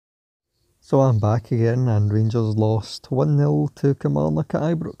So I'm back again, and Rangers lost 1-0 to Kilmarnock at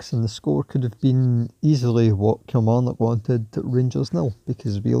Ibrox, and the score could have been easily what Kilmarnock wanted, Rangers nil,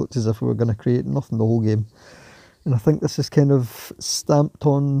 because we looked as if we were going to create nothing the whole game. And I think this is kind of stamped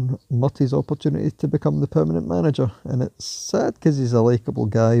on Murty's opportunity to become the permanent manager, and it's sad because he's a likeable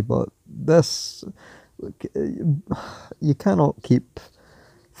guy, but this, you cannot keep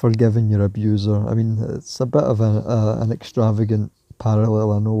forgiving your abuser. I mean, it's a bit of an extravagant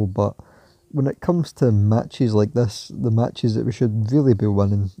parallel, I know, but when it comes to matches like this, the matches that we should really be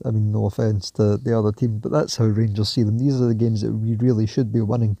winning, I mean, no offence to the other team, but that's how Rangers see them. These are the games that we really should be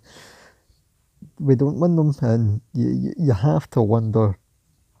winning. We don't win them, and you have to wonder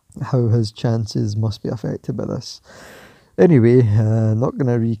how his chances must be affected by this. Anyway, not going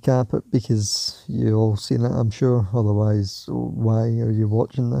to recap it because you all seen it, I'm sure. Otherwise, why are you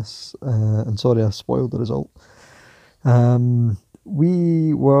watching this? And sorry, I spoiled the result.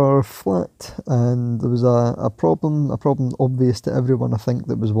 We were flat, and there was a problem obvious to everyone, I think,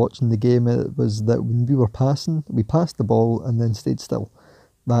 that was watching the game. It was that when we were passing, we passed the ball and then stayed still.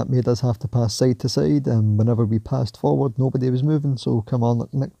 That made us have to pass side to side, and whenever we passed forward, nobody was moving, so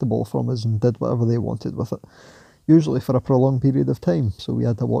Kilmarnock nicked the ball from us and did whatever they wanted with it, usually for a prolonged period of time, so we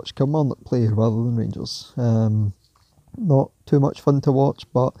had to watch Kilmarnock play rather than Rangers. Not too much fun to watch,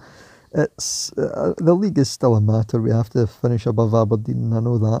 but it's the league is still a matter. We have to finish above Aberdeen, I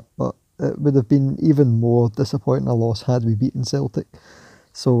know that, but it would have been even more disappointing a loss had we beaten Celtic.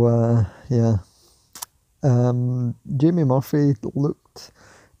 So yeah, Jamie Murphy looked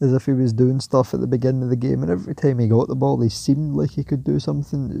as if he was doing stuff at the beginning of the game, and every time he got the ball he seemed like he could do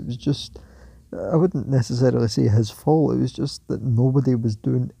something. It was just, I wouldn't necessarily say his fault, it was just that nobody was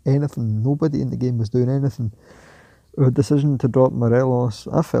doing anything. Nobody in the game was doing anything. Our decision to drop Morelos,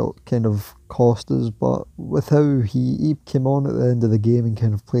 I felt, kind of cost us, but with how he came on at the end of the game and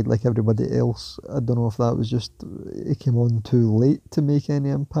kind of played like everybody else, I don't know if that was just, he came on too late to make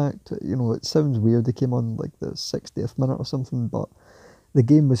any impact. You know, it sounds weird, he came on like the 60th minute or something, but the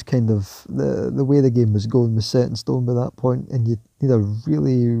game was kind of, the way the game was going was set in stone by that point, and you need a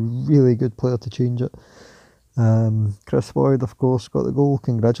really, really good player to change it. Chris Boyd, of course, got the goal,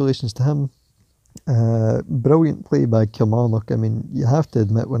 congratulations to him. Brilliant play by Kilmarnock. I mean, you have to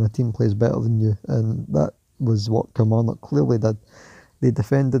admit when a team plays better than you, and that was what Kilmarnock clearly did. They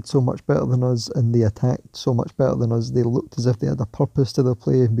defended so much better than us, and they attacked so much better than us. They looked as if they had a purpose to their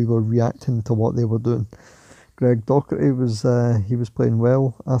play, and we were reacting to what they were doing. Greg Docherty was playing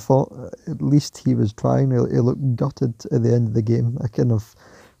well. I thought at least he was trying. He looked gutted at the end of the game. I kind of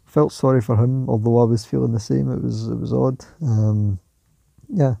felt sorry for him, although I was feeling the same. It was odd.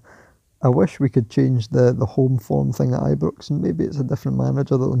 Yeah. I wish we could change the home form thing at Ibrox, and maybe it's a different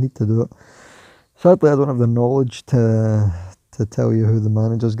manager that will need to do it. Sadly, I don't have the knowledge to tell you who the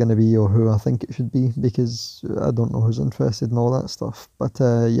manager's going to be or who I think it should be, because I don't know who's interested in all that stuff. But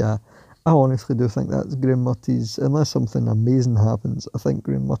yeah, I honestly do think that's Graham Murty's, unless something amazing happens, I think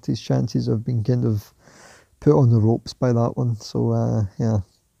Graham Murty's chances have been kind of put on the ropes by that one. So yeah,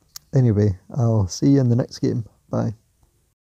 anyway, I'll see you in the next game. Bye.